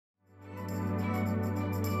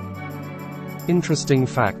Interesting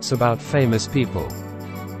facts about famous people.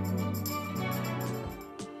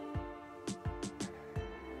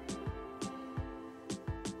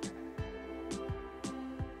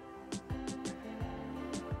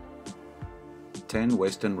 Ten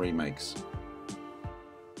Western remakes.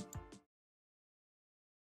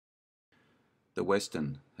 The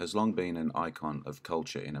Western has long been an icon of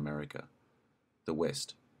culture in America. The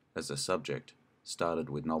West, as a subject,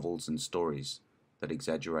 started with novels and stories that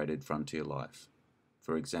exaggerated frontier life.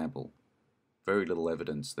 For example, very little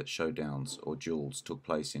evidence that showdowns or duels took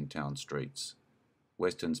place in town streets.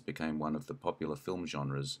 Westerns became one of the popular film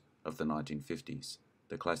genres of the 1950s,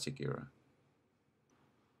 the classic era.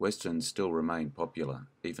 Westerns still remain popular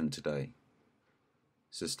even today,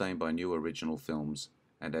 sustained by new original films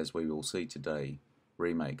and, as we will see today,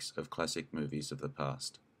 remakes of classic movies of the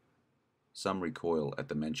past. Some recoil at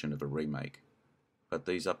the mention of a remake, but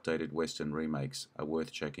these updated Western remakes are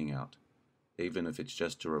worth checking out, even if it's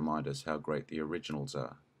just to remind us how great the originals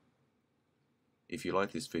are. If you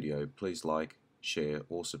like this video, please like, share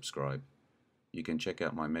or subscribe. You can check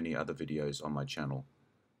out my many other videos on my channel.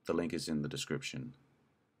 The link is in the description.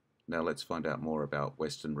 Now let's find out more about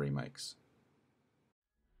Western remakes.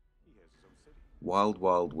 Wild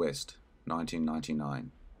Wild West,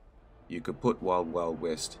 1999. You could put Wild Wild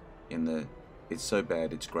West in the "it's so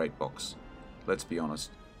bad it's great" box. Let's be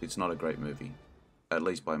honest, it's not a great movie, at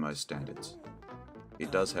least by most standards.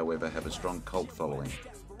 It does, however, have a strong cult following,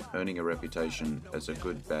 earning a reputation as a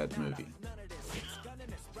good bad movie.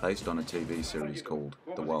 Based on a TV series called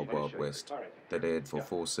The Wild Wild West that aired for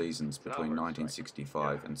 4 seasons between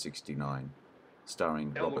 1965 and 69,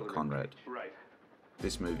 starring Robert Conrad.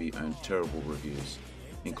 This movie earned terrible reviews,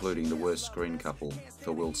 including the worst screen couple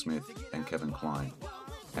for Will Smith and Kevin Kline,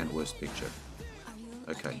 and worst picture.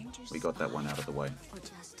 Okay, we got that one out of the way.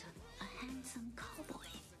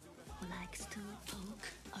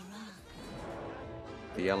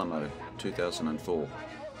 The Alamo, 2004.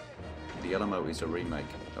 The Alamo is a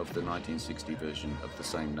remake of the 1960 version of the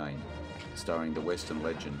same name, starring the Western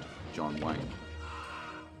legend John Wayne.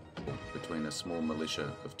 Between a small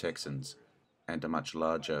militia of Texans and a much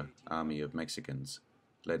larger army of Mexicans,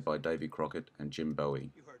 led by Davy Crockett and Jim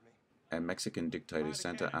Bowie, and Mexican dictator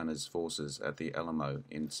Santa Anna's forces at the Alamo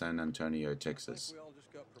in San Antonio, Texas,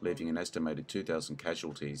 leaving an estimated 2,000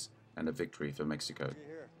 casualties and a victory for Mexico.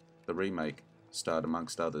 The remake starred,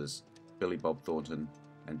 amongst others, Billy Bob Thornton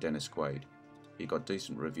and Dennis Quaid. He got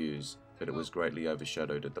decent reviews, but it was greatly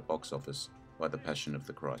overshadowed at the box office by The Passion of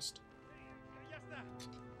the Christ.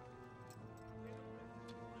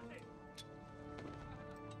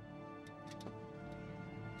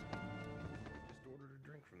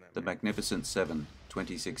 The Magnificent Seven,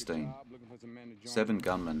 2016. 7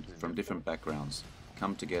 gunmen from different backgrounds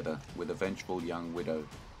come together with a vengeful young widow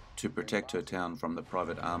to protect her town from the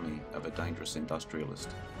private army of a dangerous industrialist.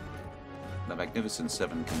 The Magnificent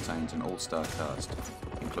Seven contains an all-star cast,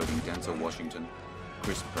 including Denzel Washington,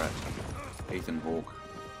 Chris Pratt, Ethan Hawke,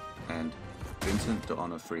 and Vincent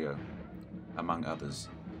D'Onofrio, among others.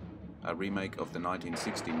 A remake of the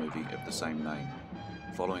 1960 movie of the same name,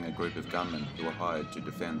 following a group of gunmen who were hired to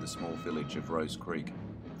defend the small village of Rose Creek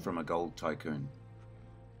from a gold tycoon.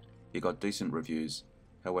 It got decent reviews,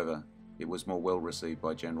 however, it was more well received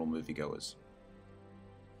by general moviegoers.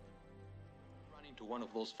 One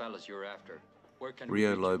of those fellas you're after.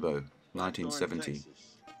 Rio Lobo, 1970.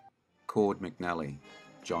 Cord McNally,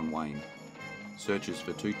 John Wayne, searches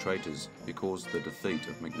for 2 traitors who caused the defeat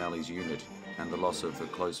of McNally's unit and the loss of a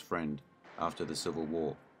close friend after the Civil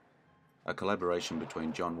War. A collaboration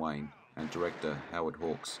between John Wayne and director Howard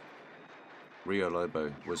Hawks. Rio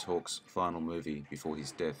Lobo was Hawks' final movie before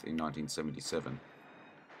his death in 1977.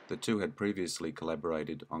 The two had previously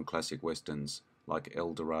collaborated on classic westerns like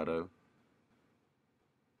El Dorado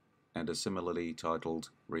and a similarly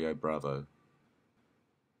titled Rio Bravo.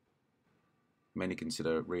 Many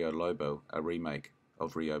consider Rio Lobo a remake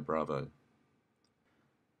of Rio Bravo.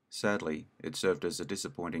 Sadly, it served as a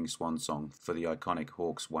disappointing swan song for the iconic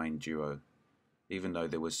Hawks-Wayne duo, even though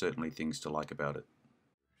there were certainly things to like about it.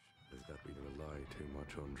 Is that we rely too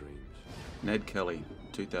much on dreams? Ned Kelly,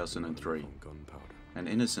 2003. An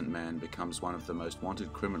innocent man becomes one of the most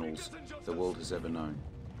wanted criminals the world has ever known.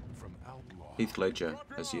 Heath Ledger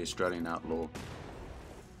as the Australian outlaw.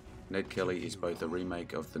 Ned Kelly is both a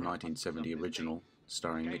remake of the 1970 original,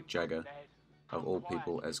 starring Mick Jagger, of all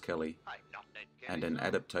people as Kelly, and an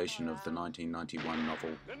adaptation of the 1991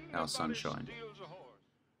 novel Our Sunshine.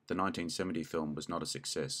 The 1970 film was not a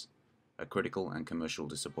success, a critical and commercial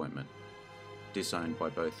disappointment, disowned by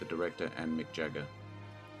both the director and Mick Jagger.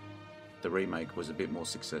 The remake was a bit more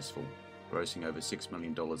successful, grossing over $6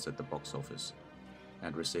 million at the box office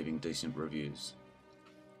and receiving decent reviews,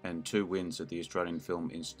 and 2 wins at the Australian Film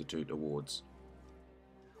Institute Awards.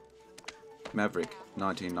 Maverick,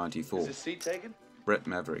 1994. Is this seat taken? Brett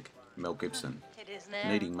Maverick, Mel Gibson, It is now.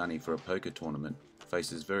 needing money for a poker tournament,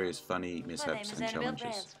 faces various funny mishaps and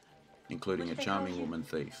challenges, including a charming woman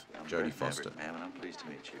thief, Jodie Foster. Ma'am, and I'm pleased to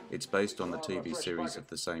meet you. It's based on the TV series of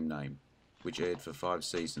the same name, which aired for 5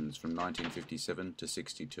 seasons from 1957 to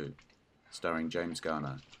 62, starring James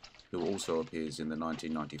Garner, who also appears in the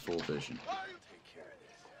 1994 version.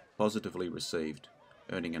 Positively received,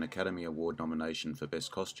 earning an Academy Award nomination for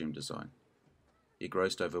Best Costume Design. It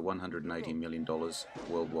grossed over $180 million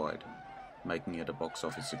worldwide, making it a box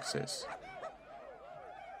office success.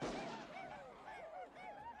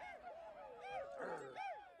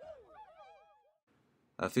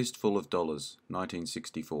 A Fistful of Dollars,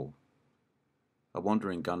 1964. A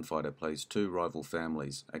wandering gunfighter plays 2 rival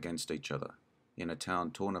families against each other in a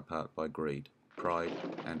town torn apart by greed, pride,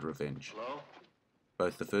 and revenge.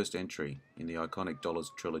 Both the first entry in the iconic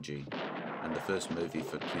Dollars trilogy and the first movie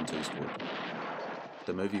for Clint Eastwood.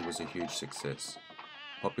 The movie was a huge success,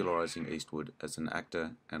 popularizing Eastwood as an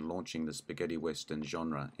actor and launching the spaghetti western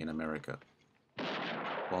genre in America.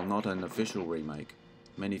 While not an official remake,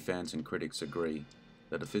 many fans and critics agree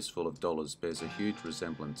that A Fistful of Dollars bears a huge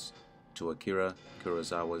resemblance to Akira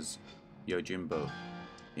Kurosawa's Yojimbo.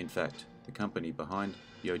 In fact, the company behind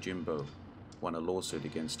Yojimbo won a lawsuit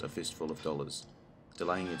against A Fistful of Dollars,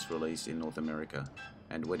 delaying its release in North America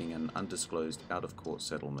and winning an undisclosed out-of-court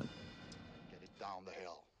settlement. Get it down the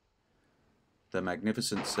hill. The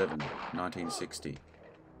Magnificent Seven, 1960.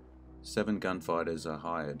 7 gunfighters are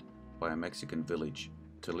hired by a Mexican village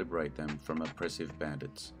to liberate them from oppressive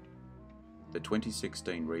bandits. The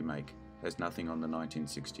 2016 remake has nothing on the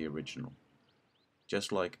 1960 original.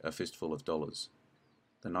 Just like A Fistful of Dollars,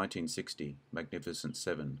 the 1960 Magnificent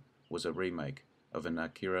Seven was a remake of an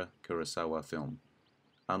Akira Kurosawa film.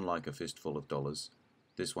 Unlike A Fistful of Dollars,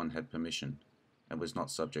 this one had permission and was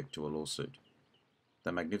not subject to a lawsuit.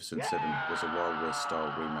 The Magnificent Seven was a Wild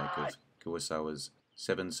West-style remake of Kurosawa's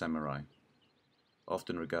Seven Samurai,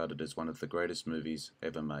 often regarded as one of the greatest movies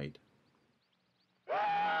ever made.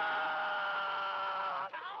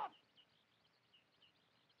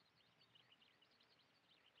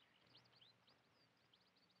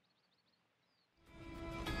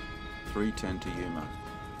 "3:10 to Yuma,"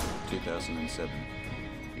 2007.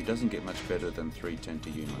 It doesn't get much better than 3:10 to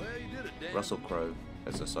Yuma. Russell Crowe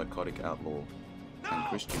as a psychotic outlaw, and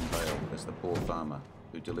Christian Bale as the poor farmer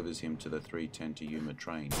who delivers him to the 3:10 to Yuma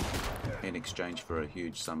train in exchange for a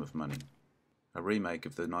huge sum of money. A remake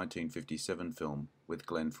of the 1957 film with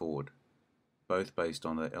Glenn Ford, both based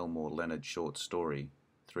on the Elmore Leonard short story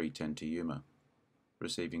 3:10 to Yuma,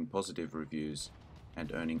 receiving positive reviews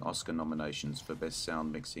and earning Oscar nominations for Best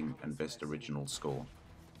Sound Mixing and Best Original Score.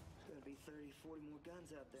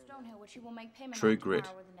 True Grit,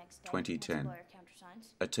 2010.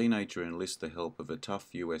 A teenager enlists the help of a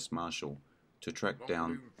tough US Marshal to track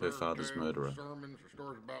down her father's murderer.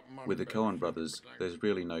 With the Coen brothers, there's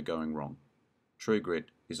really no going wrong. True Grit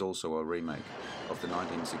is also a remake of the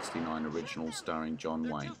 1969 original starring John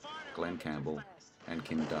Wayne, Glenn Campbell, and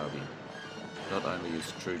Kim Darby. Not only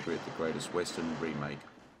is True Grit the greatest Western remake,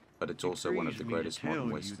 but it's also one of the greatest modern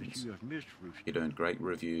Westerns. It earned great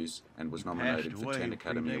reviews and was nominated for 10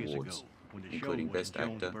 Academy Awards, including Best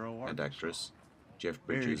Actor and Actress, Jeff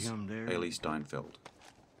Bridges, Haley Steinfeld,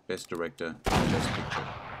 Best Director, and Best Picture.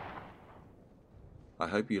 I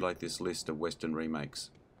hope you like this list of Western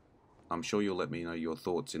remakes. I'm sure you'll let me know your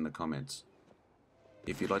thoughts in the comments.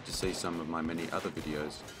 If you'd like to see some of my many other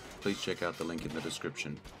videos, please check out the link in the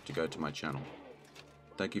description to go to my channel.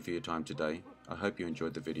 Thank you for your time today. I hope you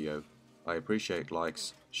enjoyed the video. I appreciate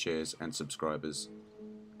likes, shares, and subscribers.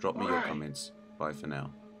 Drop me your comments. Bye for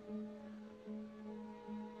now.